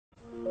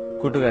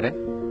കൂട്ടുകാരെ,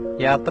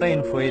 യാത്ര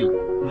ഇൻഫോയിൽ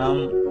നാം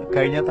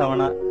കഴിഞ്ഞ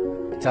തവണ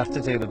ചർച്ച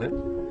ചെയ്തത്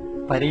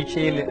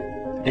പരീക്ഷയിൽ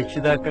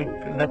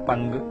രക്ഷിതാക്കളുടെ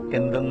പങ്ക്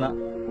എന്തെന്ന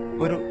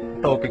ഒരു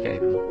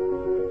ടോപ്പിക്കായിരുന്നു.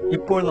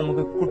 ഇപ്പോൾ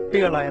നമുക്ക്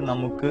കുട്ടികളായ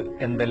നമുക്ക്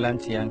എന്തെല്ലാം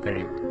ചെയ്യാൻ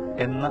കഴിയും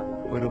എന്ന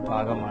ഒരു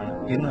ഭാഗമാണ്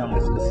ഇന്ന് നാം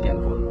ഡിസ്കസ് ചെയ്യാൻ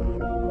പോകുന്നത്.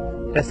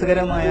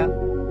 രസകരമായ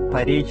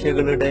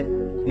പരീക്ഷകളുടെ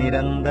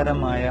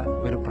നിരന്തരമായ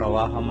ഒരു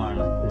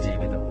പ്രവാഹമാണ്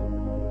ജീവിതം.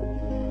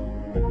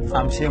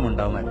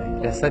 സംശയമുണ്ടാവുമല്ലേ,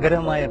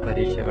 രസകരമായ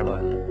പരീക്ഷകളോ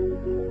എന്ന്?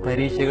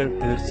 പരീക്ഷകൾ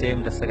തീർച്ചയായും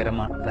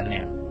രസകരമാണ്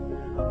തന്നെയാണ്.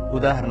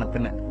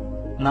 ഉദാഹരണത്തിന്,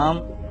 നാം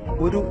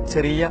ഒരു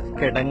ചെറിയ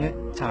കിടങ്ങ്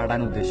ചാടാൻ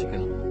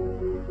ഉദ്ദേശിക്കുന്നു.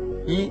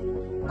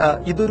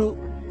 ഇതൊരു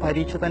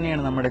പരീക്ഷ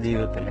തന്നെയാണ് നമ്മുടെ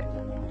ജീവിതത്തിലെ.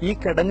 ഈ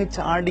കിടങ്ങ്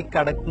ചാടി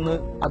കടക്കുന്നത്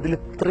അതിൽ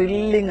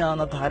ത്രില്ലിംഗ്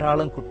ആവുന്ന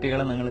ധാരാളം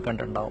കുട്ടികളെ നിങ്ങൾ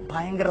കണ്ടിട്ടുണ്ടാവും.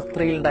 ഭയങ്കര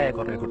ത്രില്ഡായ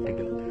കുറെ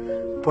കുട്ടികൾ.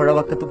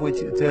 പുഴവക്കത്ത് പോയി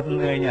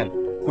ചേർന്ന് കഴിഞ്ഞാൽ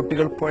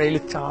കുട്ടികൾ പുഴയിൽ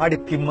ചാടി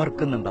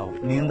തിമർക്കുന്നുണ്ടാവും.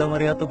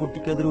 നീന്തമറിയാത്ത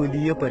കുട്ടിക്ക് അതൊരു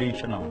വലിയ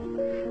പരീക്ഷണമാണ്.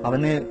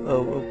 അവന്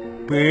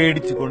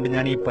പേടിച്ചുകൊണ്ട്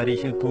ഞാൻ ഈ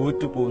പരീക്ഷയിൽ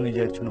തോറ്റു പോകുമെന്ന്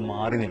വിചാരിച്ചുകൊണ്ട്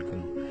മാറി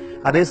നിൽക്കുന്നു.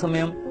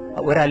 അതേസമയം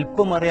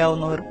ഒരല്പം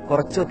അറിയാവുന്നവർ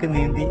കുറച്ചൊക്കെ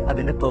നീന്തി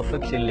അതിന്റെ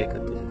പെർഫെക്ഷനിലേക്ക്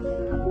എത്തുന്നു.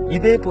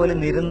 ഇതേപോലെ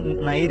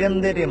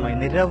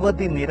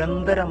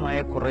നിരന്തരമായ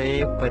കുറെ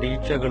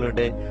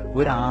പരീക്ഷകളുടെ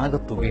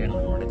ഒരാകത്തുകയാണ്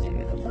നമ്മുടെ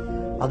ജീവിതം.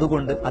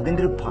 അതുകൊണ്ട്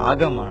അതിന്റെ ഒരു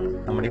ഭാഗമാണ്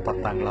നമ്മുടെ ഈ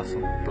 10ാം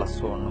ക്ലാസ്സും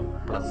 +1ഉം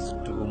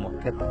 +2ഉം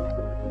ഒക്കെ തന്നെ.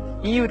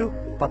 ഈ ഒരു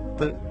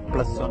 10,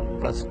 +1,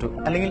 +2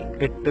 അല്ലെങ്കിൽ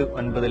 8,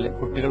 9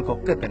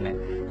 കുട്ടികൾക്കൊക്കെ തന്നെ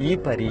ഈ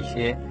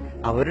പരീക്ഷയെ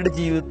അവരുടെ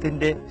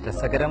ജീവിതത്തിന്റെ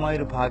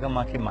രസകരമായൊരു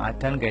ഭാഗമാക്കി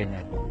മാറ്റാൻ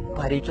കഴിഞ്ഞാൽ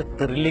പരീക്ഷ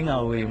ത്രില്ലിംഗ്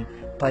ആവുകയും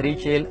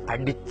പരീക്ഷയിൽ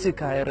അടിച്ചു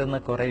കയറുന്ന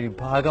കുറെ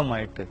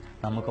വിഭാഗമായിട്ട്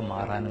നമുക്ക്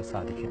മാറാനും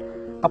സാധിക്കും.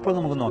 അപ്പോൾ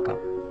നമുക്ക് നോക്കാം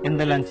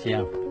എന്തെല്ലാം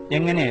ചെയ്യാം,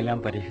 എങ്ങനെയെല്ലാം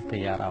പരീക്ഷ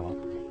തയ്യാറാവാം.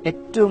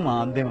 ഏറ്റവും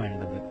ആദ്യം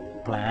വേണ്ടത്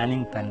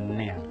പ്ലാനിങ്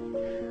തന്നെയാണ്.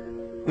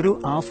 ഒരു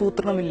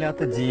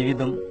ആസൂത്രണമില്ലാത്ത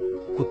ജീവിതം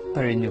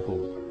കുത്തഴിഞ്ഞു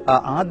പോകും.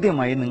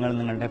 ആദ്യമായി നിങ്ങൾ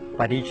നിങ്ങളുടെ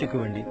പരീക്ഷയ്ക്ക്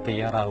വേണ്ടി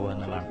തയ്യാറാവുക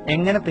എന്നുള്ളതാണ്.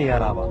 എങ്ങനെ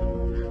തയ്യാറാവാം?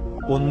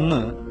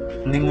 ഒന്ന്,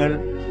 നിങ്ങൾ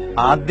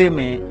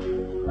ആദ്യമേ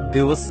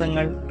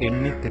ദിവസങ്ങൾ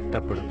എണ്ണി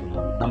തിട്ടപ്പെടുത്തുന്നു.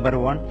 Number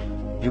 1,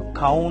 U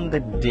count the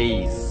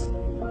days.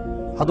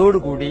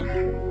 അതോടുകൂടി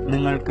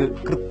നിങ്ങൾക്ക്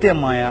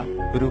കൃത്യമായ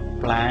ഒരു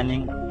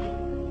പ്ലാനിങ്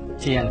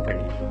ചെയ്യാൻ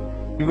കഴിയും.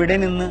 ഇവിടെ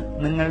നിന്ന്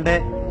നിങ്ങളുടെ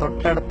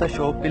തൊട്ടടുത്ത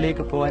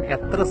ഷോപ്പിലേക്ക് പോകാൻ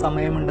എത്ര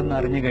സമയമുണ്ടെന്ന്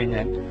അറിഞ്ഞു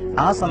കഴിഞ്ഞാൽ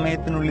ആ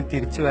സമയത്തിനുള്ളിൽ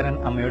തിരിച്ചു വരാൻ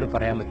അമ്മയോട്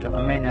പറയാൻ പറ്റും.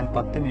 അമ്മേ, ഞാൻ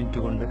 10 മിനിറ്റ്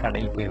കൊണ്ട്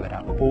കടയിൽ പോയി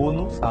വരാം.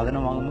 പോകുന്നു,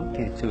 സാധനം വാങ്ങുന്നു,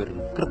 തിരിച്ചു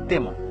വരുന്നു.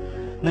 കൃത്യമാണ്.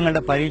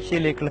 നിങ്ങളുടെ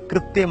പരീക്ഷയിലേക്കുള്ള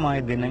കൃത്യമായ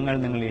ദിനങ്ങൾ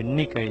നിങ്ങൾ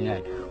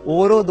എണ്ണിക്കഴിഞ്ഞാൽ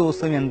ഓരോ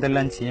ദിവസവും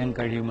എന്തെല്ലാം ചെയ്യാൻ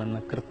കഴിയുമെന്ന്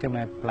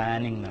കൃത്യമായ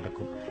പ്ലാനിങ്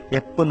നടക്കും.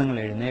 എപ്പോൾ നിങ്ങൾ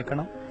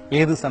എഴുന്നേൽക്കണം,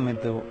 ഏത്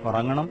സമയത്ത്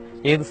ഉറങ്ങണം,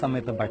 ഏത്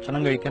സമയത്ത്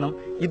ഭക്ഷണം കഴിക്കണം,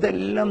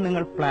 ഇതെല്ലാം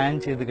നിങ്ങൾ പ്ലാൻ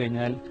ചെയ്ത്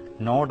കഴിഞ്ഞാൽ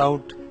no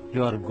doubt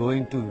you are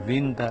going to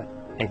win the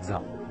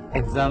exam.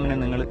 എക്സാമിനെ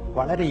നിങ്ങൾ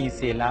വളരെ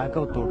ഈസിയായി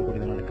ലാഘവത്തോടു കൂടി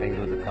നിങ്ങൾ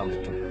കൈവരിക്കാൻ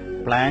പറ്റും.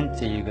 പ്ലാൻ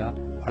ചെയ്യുക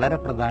വളരെ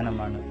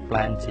പ്രധാനമാണ്.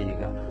 പ്ലാൻ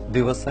ചെയ്യുക.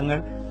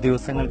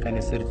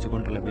 ദിവസങ്ങൾക്കനുസരിച്ച്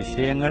കൊണ്ടുള്ള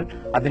വിഷയങ്ങൾ,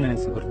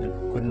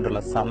 അതിനനുസരിച്ചുകൊണ്ടുള്ള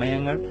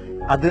സമയങ്ങൾ,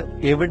 അത്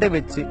എവിടെ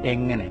വെച്ച്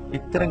എങ്ങനെ,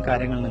 ഇത്തരം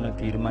കാര്യങ്ങൾ നിങ്ങൾ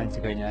തീരുമാനിച്ചു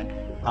കഴിഞ്ഞാൽ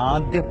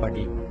ആദ്യ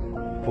പടി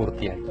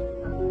പൂർത്തിയായി.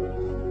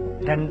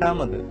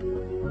 രണ്ടാമത്,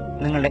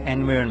 നിങ്ങളുടെ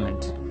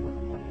എൻവയോൺമെന്റ്,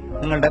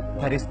 നിങ്ങളുടെ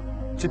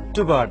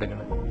ചുറ്റുപാടുകൾ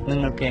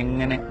നിങ്ങൾക്ക്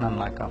എങ്ങനെ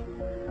നന്നാക്കാം.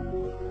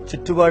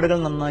 ചുറ്റുപാടുകൾ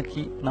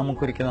നന്നാക്കി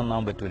നമുക്കൊരിക്കലും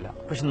നന്നാവാൻ പറ്റില്ല.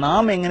 പക്ഷെ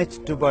നാം എങ്ങനെ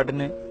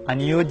ചുറ്റുപാടിന്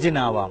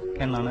അനുയോജ്യനാവാം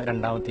എന്നാണ്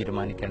രണ്ടാമത്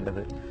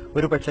തീരുമാനിക്കേണ്ടത്.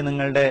 ഒരു പക്ഷെ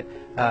നിങ്ങളുടെ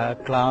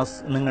ക്ലാസ്,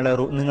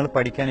 നിങ്ങൾ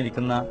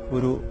പഠിക്കാനിരിക്കുന്ന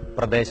ഒരു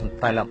പ്രദേശം,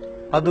 സ്ഥലം,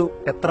 അത്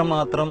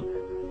എത്രമാത്രം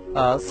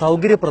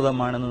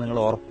സൗകര്യപ്രദമാണെന്ന് നിങ്ങൾ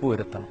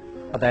ഉറപ്പുവരുത്തണം.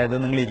 അതായത്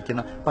നിങ്ങൾ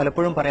ഇരിക്കുന്ന,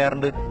 പലപ്പോഴും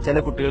പറയാറുണ്ട് ചില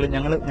കുട്ടികൾ,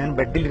 ഞാൻ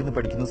ബെഡിലിരുന്ന്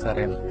പഠിക്കുന്നു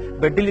സാറേ എന്ന്.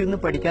 ബെഡിലിരുന്ന്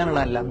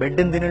പഠിക്കാനുള്ളതല്ല,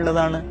 ബെഡ്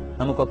എന്തിനുള്ളതാണ്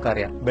നമുക്കൊക്കെ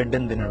അറിയാം. ബെഡ്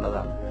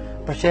എന്തിനുള്ളതാണ്.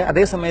 പക്ഷെ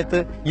അതേ സമയത്ത്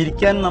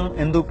ഇരിക്കാൻ നാം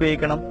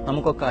എന്തുപയോഗിക്കണം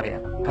നമുക്കൊക്കെ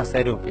അറിയാം.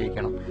 കസേര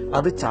ഉപയോഗിക്കണം.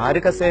 അത് ചാരു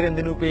കസേര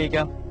എന്തിനു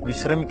ഉപയോഗിക്കാം?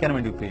 വിശ്രമിക്കാൻ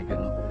വേണ്ടി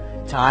ഉപയോഗിക്കുന്നു.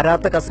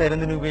 ചാരാത്ത കസേര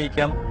എന്തിനു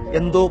ഉപയോഗിക്കാം?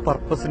 എന്തോ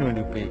പർപ്പസിന്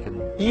വേണ്ടി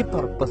ഉപയോഗിക്കുന്നു. ഈ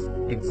പർപ്പസ്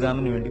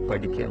എക്സാമിന് വേണ്ടി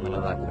പഠിക്കുക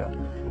എന്നുള്ളതാക്കുക.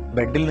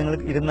 ബെഡിൽ നിങ്ങൾ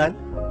ഇരുന്നാൽ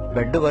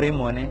ബെഡ് പറയും,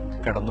 മോനെ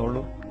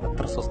കിടന്നോളൂ,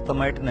 അത്ര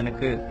സ്വസ്ഥമായിട്ട്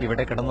നിനക്ക്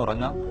ഇവിടെ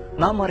കിടന്നുറങ്ങാം.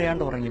 നാം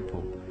അറിയാണ്ട്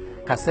ഉറങ്ങിപ്പോകും.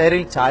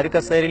 ചാരു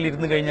കസേരയിൽ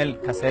ഇരുന്ന് കഴിഞ്ഞാൽ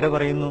കസേര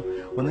പറയുന്നു,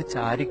 ഒന്ന്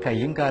ചാരി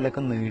കൈയും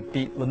കാലൊക്കെ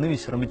നീട്ടി ഒന്ന്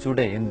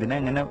വിശ്രമിച്ചൂടെ, എന്തിനാ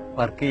എങ്ങനെ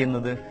വർക്ക്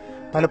ചെയ്യുന്നത്?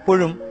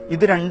 പലപ്പോഴും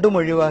ഇത് രണ്ടും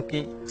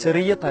ഒഴിവാക്കി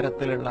ചെറിയ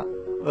തരത്തിലുള്ള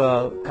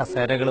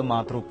കസേരകൾ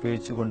മാത്രം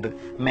ഉപയോഗിച്ചുകൊണ്ട്,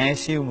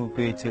 മേശയും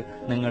ഉപയോഗിച്ച്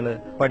നിങ്ങൾ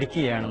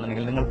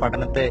പഠിക്കുകയാണെന്നുണ്ടെങ്കിൽ, നിങ്ങൾ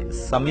പഠനത്തെ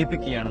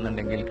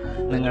സമീപിക്കുകയാണെന്നുണ്ടെങ്കിൽ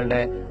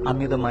നിങ്ങളുടെ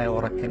അമിതമായ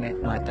ഉറക്കിനെ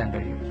മാറ്റാൻ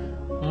കഴിയും.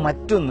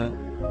 മറ്റൊന്ന്,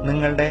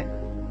 നിങ്ങളുടെ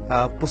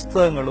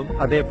പുസ്തകങ്ങളും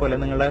അതേപോലെ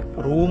നിങ്ങളുടെ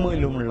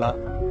റൂമിലുമുള്ള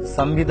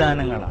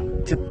സംവിധാനങ്ങളാണ്.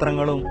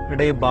 ചിത്രങ്ങളും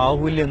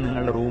ബാഹുല്യം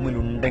നിങ്ങളുടെ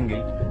റൂമിലുണ്ടെങ്കിൽ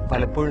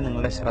പലപ്പോഴും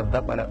നിങ്ങളുടെ ശ്രദ്ധ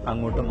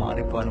അങ്ങോട്ട്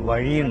മാറിപ്പോകാൻ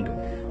വഴിയുണ്ട്.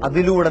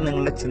 അതിലൂടെ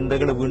നിങ്ങളുടെ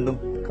ചിന്തകൾ വീണ്ടും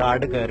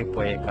കാട്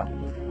കയറിപ്പോയേക്കാം.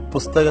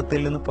 പുസ്തകത്തിൽ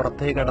നിന്ന്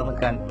പുറത്തേക്ക്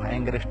കടന്നിക്കാൻ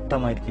ഭയങ്കര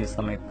ഇഷ്ടമായിരിക്കും ഈ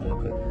സമയത്ത്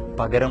നമുക്ക്.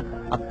 പകരം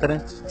അത്തരം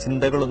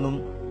ചിന്തകളൊന്നും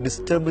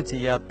ഡിസ്റ്റർബ്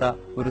ചെയ്യാത്ത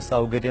ഒരു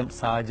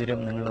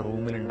സാഹചര്യം നിങ്ങളുടെ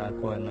റൂമിൽ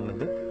ഉണ്ടാക്കുക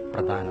എന്നുള്ളത്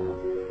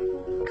പ്രധാനമാണ്.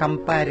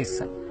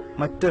 കമ്പാരിസൺ,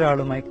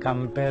 മറ്റൊരാളുമായി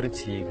കമ്പയർ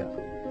ചെയ്യുക.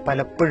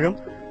 പലപ്പോഴും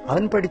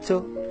അവൻ പഠിച്ചോ,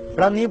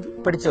 എടാ നീ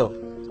പഠിച്ചോ,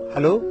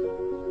 ഹലോ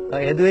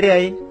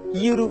ഏതുവരെയായി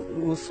ഈ ഒരു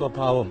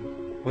സ്വഭാവം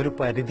ഒരു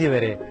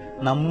പരിധിവരെ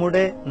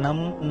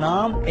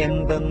നാം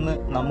എന്തെന്ന്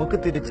നമുക്ക്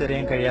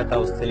തിരിച്ചറിയാൻ കഴിയാത്ത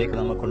അവസ്ഥയിലേക്ക്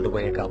നമ്മൾ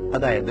കൊണ്ടുപോയേക്കാം.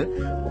 അതായത്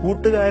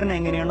കൂട്ടുകാരൻ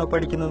എങ്ങനെയാണോ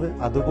പഠിക്കുന്നത്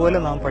അതുപോലെ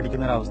നാം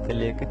പഠിക്കുന്ന ഒരു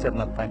അവസ്ഥയിലേക്ക്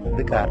ചെന്നെത്താൻ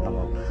ഇത്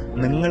കാരണമാവും.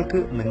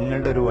 നിങ്ങൾക്ക്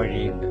നിങ്ങളുടെ ഒരു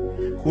വഴിയുണ്ട്.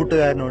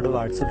 കൂട്ടുകാരനോട്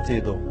വാട്സപ്പ്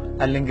ചെയ്തോ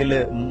അല്ലെങ്കിൽ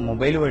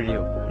മൊബൈൽ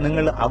വഴിയോ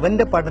നിങ്ങൾ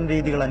അവന്റെ പഠന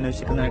രീതികൾ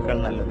അന്വേഷിക്കുന്നതിനേക്കാൾ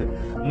നല്ലത്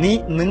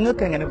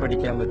നിങ്ങൾക്ക് എങ്ങനെ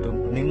പഠിക്കാൻ പറ്റും,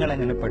 നിങ്ങൾ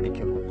എങ്ങനെ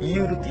പഠിക്കും, ഈ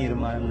ഒരു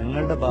തീരുമാനം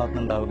നിങ്ങളുടെ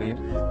ഭാഗത്തുനിന്നുണ്ടാവുകയും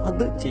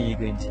അത്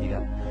ചെയ്യുകയും ചെയ്യുക.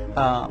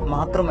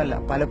 മാത്രമല്ല,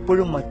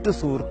 പലപ്പോഴും മറ്റു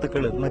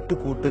സുഹൃത്തുക്കള് മറ്റു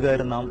കൂട്ടുകാർ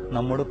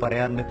നമ്മോട്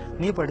പറയാറുണ്ട്,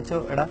 നീ പഠിച്ചോ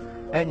എടാ,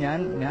 ഞാൻ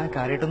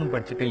കാര്യമായിട്ടൊന്നും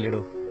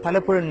പഠിച്ചിട്ടില്ലടോ.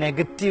 പലപ്പോഴും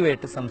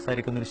നെഗറ്റീവായിട്ട്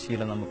സംസാരിക്കുന്ന ഒരു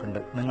ശീലം നമുക്കുണ്ട്.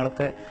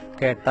 നിങ്ങളൊക്കെ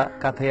കേട്ട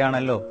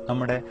കഥയാണല്ലോ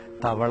നമ്മുടെ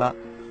തവള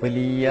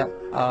വലിയ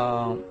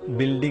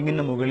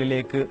ബിൽഡിങ്ങിന്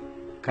മുകളിലേക്ക്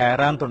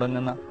കയറാൻ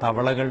തുടങ്ങുന്ന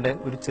തവളകളുടെ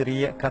ഒരു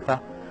ചെറിയ കഥ.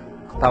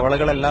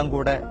 തവളകളെല്ലാം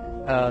കൂടെ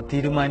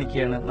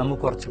തീരുമാനിക്കുകയാണ്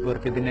നമുക്ക് കുറച്ചു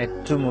പേർക്ക് ഇതിന്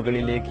ഏറ്റവും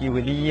മുകളിലേക്ക്, ഈ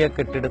വലിയ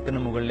കെട്ടിടത്തിന്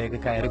മുകളിലേക്ക്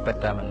കയറി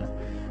പറ്റാമെന്ന്.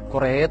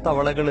 കുറെ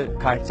തവളകള്,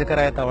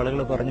 കാഴ്ചക്കാരായ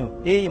തവളകൾ പറഞ്ഞു,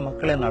 ഏയ്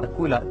മക്കളെ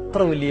നടക്കൂല,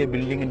 ഇത്ര വലിയ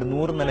ബിൽഡിങ്ങിന്റെ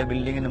 100 നില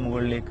ബിൽഡിങ്ങിന്റെ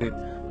മുകളിലേക്ക്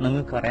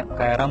നിങ്ങൾക്ക്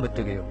കയറാൻ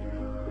പറ്റുകയോ?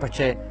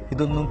 പക്ഷെ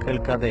ഇതൊന്നും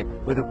കേൾക്കാതെ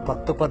ഒരു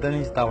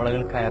 10-15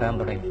 തവളകൾ കയറാൻ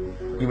തുടങ്ങി.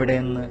 ഇവിടെ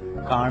നിന്ന്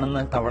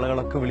കാണുന്ന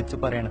തവളകളൊക്കെ വിളിച്ചു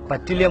പറയാണ്,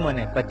 പറ്റില്ല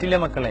മോനെ, പറ്റില്ല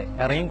മക്കളെ,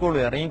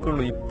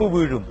 ഇറങ്ങിക്കോളൂ, ഇപ്പൊ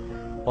വീഴും.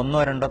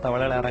 1-2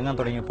 തവളകൾ ഇറങ്ങാൻ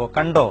തുടങ്ങിയപ്പോ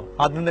കണ്ടോ,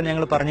 ആദ്യം തന്നെ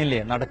ഞങ്ങൾ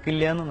പറഞ്ഞില്ലേ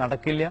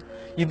നടക്കില്ല.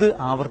 ഇത്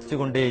ആവർത്തിച്ചു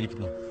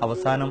കൊണ്ടേയിരിക്കുന്നു.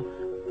 അവസാനം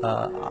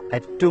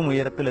ഏറ്റവും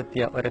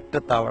ഉയരത്തിലെത്തിയ ഒരൊറ്റ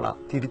തവള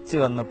തിരിച്ചു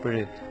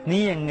വന്നപ്പോഴ്, നീ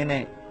എങ്ങനെ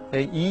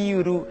ഈ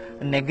ഒരു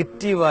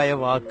നെഗറ്റീവായ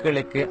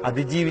വാക്കുകളൊക്കെ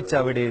അതിജീവിച്ച്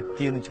അവിടെ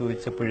എത്തിയെന്ന്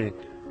ചോദിച്ചപ്പോഴ്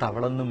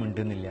തവളൊന്നും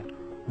മിണ്ടുന്നില്ല.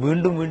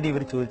 വീണ്ടും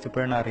ഇവർ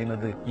ചോദിച്ചപ്പോഴാണ്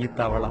അറിയുന്നത് ഈ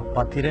തവള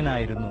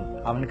പതിരനായിരുന്നു,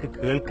 അവനക്ക്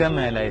കേൾക്കാൻ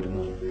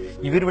മേലായിരുന്നു.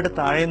 ഇവരിവിടെ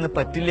താഴെ നിന്ന്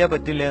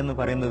പറ്റില്ല എന്ന്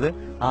പറയുന്നത്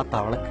ആ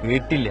തവള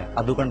കേട്ടില്ല.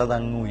 അതുകൊണ്ട് അത്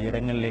അങ്ങ്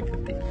ഉയരങ്ങളിലേക്ക്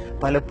എത്തി.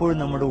 പലപ്പോഴും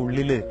നമ്മുടെ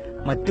ഉള്ളില്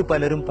മറ്റു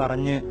പലരും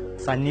പറഞ്ഞ്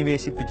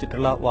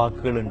സന്നിവേശിപ്പിച്ചിട്ടുള്ള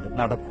വാക്കുകളുണ്ട്,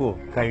 നടക്കുവോ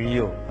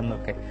കഴിയോ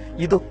എന്നൊക്കെ.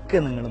 ഇതൊക്കെ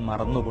നിങ്ങൾ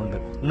മറന്നുകൊണ്ട്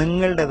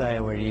നിങ്ങളുടേതായ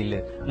വഴിയിൽ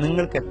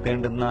നിങ്ങൾക്ക്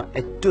എത്തേണ്ടുന്ന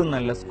ഏറ്റവും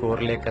നല്ല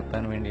സ്കോറിലേക്ക്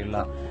എത്താൻ വേണ്ടിയുള്ള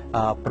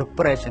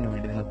പ്രിപ്പറേഷന്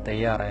വേണ്ടി നിങ്ങൾ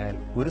തയ്യാറായാൽ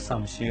ഒരു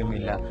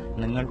സംശയവുമില്ല,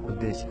 നിങ്ങൾ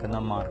ഉദ്ദേശിക്കുന്ന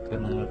മാർക്ക്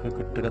നിങ്ങൾക്ക്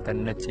കിട്ടുക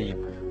തന്നെ ചെയ്യും.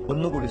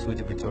 ഒന്നുകൂടി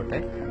സൂചിപ്പിച്ചോട്ടെ,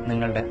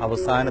 നിങ്ങളുടെ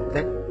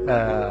അവസാനത്തെ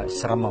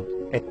ശ്രമം,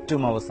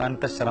 ഏറ്റവും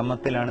അവസാനത്തെ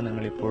ശ്രമത്തിലാണ്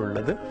നിങ്ങൾ ഇപ്പോൾ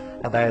ഉള്ളത്.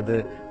 അതായത്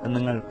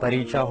നിങ്ങൾ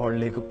പരീക്ഷാ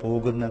ഹാളിലേക്ക്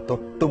പോകുന്ന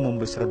തൊട്ടു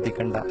മുമ്പ്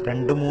ശ്രദ്ധിക്കേണ്ട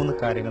 2-3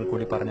 കാര്യങ്ങൾ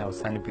കൂടി പറഞ്ഞ്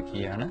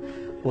അവസാനിപ്പിക്കുകയാണ്.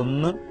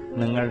 ഒന്ന്,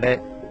 നിങ്ങളുടെ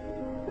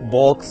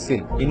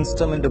ബോക്സിൽ,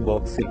 ഇൻസ്ട്രുമെന്റ്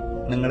ബോക്സിൽ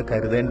നിങ്ങൾ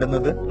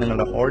കരുതേണ്ടുന്നത്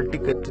നിങ്ങളുടെ ഹാൾ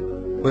ടിക്കറ്റ്.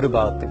 ഒരു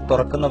ഭാഗത്ത്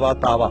തുറക്കുന്ന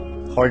ഭാഗത്താവാം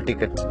ഹാൾ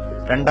ടിക്കറ്റ്.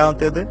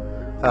 രണ്ടാമത്തേത്,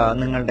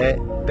 നിങ്ങളുടെ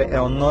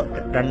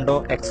 1-2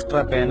 എക്സ്ട്രാ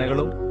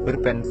പേനകളും ഒരു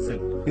പെൻസിൽ.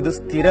 ഇത്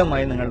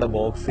സ്ഥിരമായി നിങ്ങളുടെ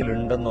ബോക്സിൽ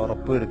ഉണ്ടെന്ന്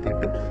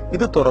ഉറപ്പുവരുത്തിയിട്ട്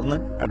ഇത് തുറന്ന്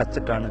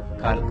അടച്ചിട്ടാണ്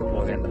കാലത്ത്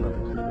പോകേണ്ടുന്നത്.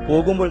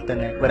 പോകുമ്പോൾ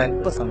തന്നെ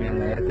ഒരല്പസമയം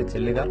നേരത്തെ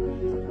ചെല്ലുക.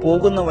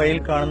 പോകുന്ന വഴിയിൽ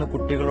കാണുന്ന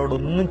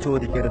കുട്ടികളോടൊന്നും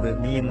ചോദിക്കരുത്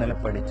നീ ഇന്നലെ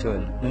പഠിച്ചോ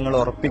എന്ന്. നിങ്ങൾ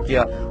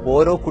ഉറപ്പിക്കുക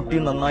ഓരോ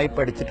കുട്ടിയും നന്നായി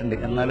പഠിച്ചിട്ടുണ്ട്,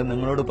 എന്നാലും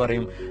നിങ്ങളോട്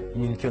പറയും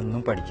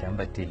എനിക്കൊന്നും പഠിക്കാൻ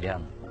പറ്റില്ല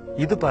എന്ന്.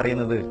 ഇത്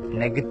പറയുന്നത്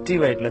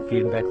നെഗറ്റീവായിട്ടുള്ള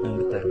ഫീഡ്ബാക്ക്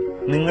നിങ്ങൾക്ക് തരും.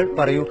 നിങ്ങൾ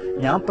പറയൂ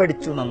ഞാൻ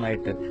പഠിച്ചു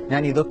നന്നായിട്ട്,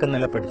 ഞാൻ ഇതൊക്കെ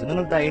ഇന്നലെ പഠിച്ചു.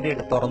 നിങ്ങൾ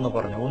ധൈര്യമായിട്ട് തുറന്നു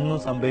പറഞ്ഞു, ഒന്നും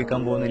സംഭവിക്കാൻ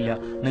പോകുന്നില്ല.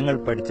 നിങ്ങൾ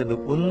പഠിച്ചത്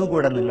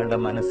ഒന്നുകൂടെ നിങ്ങളുടെ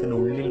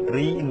മനസ്സിനുള്ളിൽ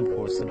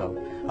റീഇൻഫോഴ്സ്ഡ് ആവും.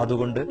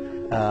 അതുകൊണ്ട്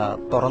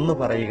തുറന്നു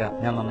പറയുക,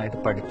 ഞാൻ നന്നായിട്ട്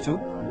പഠിച്ചു,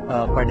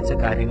 പഠിച്ച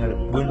കാര്യങ്ങൾ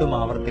വീണ്ടും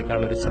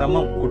ആവർത്തിക്കാനുള്ള ഒരു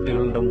ശ്രമം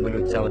കുട്ടികളുടെ മുമ്പിൽ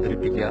വെച്ച്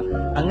അവതരിപ്പിക്കുക.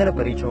 അങ്ങനെ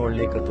പരീക്ഷ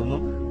ഹാളിലേക്ക് എത്തുന്നു.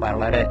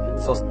 വളരെ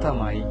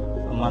സ്വസ്ഥമായി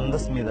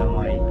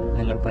മന്ദസ്മിതമായി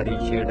നിങ്ങൾ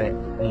പരീക്ഷയുടെ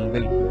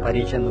മുമ്പിൽ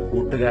പരീക്ഷ എന്ന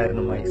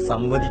കൂട്ടുകാരനുമായി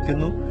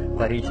സംവദിക്കുന്നു.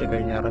 പരീക്ഷ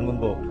കഴിഞ്ഞ്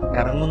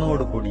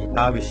ഇറങ്ങുന്നതോടുകൂടി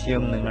ആ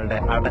വിഷയം നിങ്ങളുടെ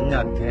അടഞ്ഞ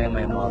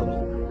അധ്യായമായി മാറുന്നു.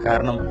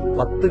 കാരണം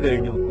 10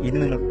 കഴിഞ്ഞു, ഇനി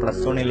നിങ്ങൾ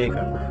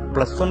 +1ലേക്കാണ്.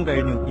 +1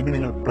 കഴിഞ്ഞു, ഇനി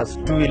നിങ്ങൾ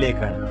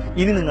 +2ലേക്കാണ്.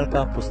 ഇനി നിങ്ങൾക്ക്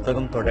ആ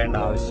പുസ്തകം തൊടേണ്ട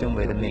ആവശ്യം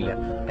വരുന്നില്ല.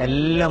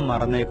 എല്ലാം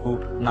മറന്നേക്കൂ,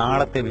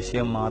 നാളത്തെ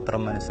വിഷയം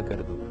മാത്രം മനസ്സിൽ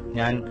കരുതൂ.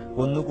 ഞാൻ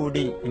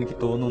ഒന്നുകൂടി എനിക്ക്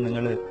തോന്നുന്നു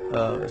നിങ്ങൾ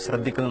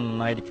ശ്രദ്ധിക്കുന്നത്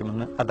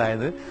നന്നായിരിക്കുമെന്ന്.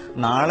 അതായത്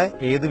നാളെ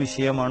ഏത്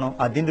വിഷയമാണോ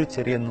അതിൻ്റെ ഒരു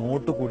ചെറിയ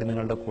നോട്ട് കൂടി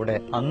നിങ്ങളുടെ കൂടെ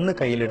അന്ന്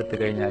കയ്യിലെടുത്തു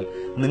കഴിഞ്ഞാൽ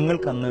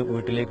നിങ്ങൾക്ക് അന്ന്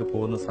വീട്ടിലേക്ക്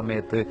പോകുന്ന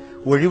സമയത്ത്,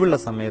 ഒഴിവുള്ള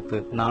സമയത്ത്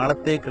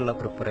നാളത്തേക്കുള്ള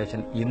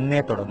പ്രിപ്പറേഷൻ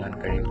ഇന്നേ തുടങ്ങാൻ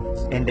കഴിയും.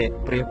 എൻ്റെ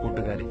പ്രിയ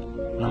കൂട്ടുകാരെ,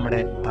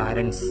 നമ്മുടെ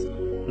പാരൻസ്,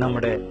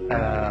 നമ്മുടെ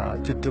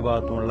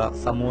ചുറ്റുഭാഗത്തുമുള്ള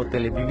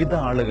സമൂഹത്തിലെ വിവിധ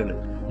ആളുകൾ,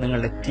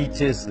 നിങ്ങളുടെ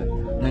ടീച്ചേഴ്സ്,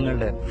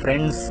 നിങ്ങളുടെ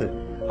ഫ്രണ്ട്സ്,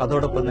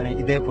 അതോടൊപ്പം തന്നെ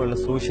ഇതേപോലുള്ള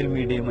സോഷ്യൽ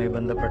മീഡിയയുമായി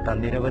ബന്ധപ്പെട്ട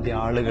നിരവധി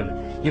ആളുകൾ,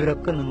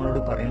 ഇവരൊക്കെ നിങ്ങളോട്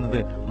പറയുന്നത്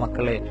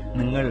മക്കളെ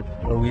നിങ്ങൾ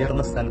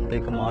ഉയർന്ന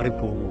സ്ഥലത്തേക്ക്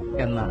മാറിപ്പോകൂ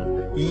എന്നാണ്.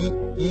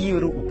 ഈ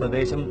ഒരു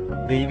ഉപദേശം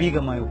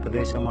ദൈവികമായ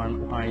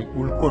ഉപദേശമായി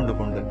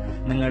ഉൾക്കൊണ്ടുകൊണ്ട്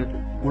നിങ്ങൾ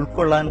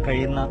ഉൾക്കൊള്ളാൻ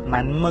കഴിയുന്ന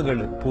നന്മകൾ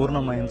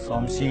പൂർണ്ണമായും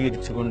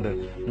സ്വാംശീകരിച്ചുകൊണ്ട്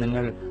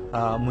നിങ്ങൾ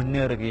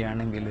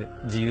മുന്നേറുകയാണെങ്കിൽ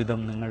ജീവിതം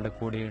നിങ്ങളുടെ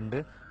കൂടെയുണ്ട്.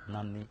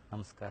 നന്ദി,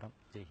 നമസ്കാരം.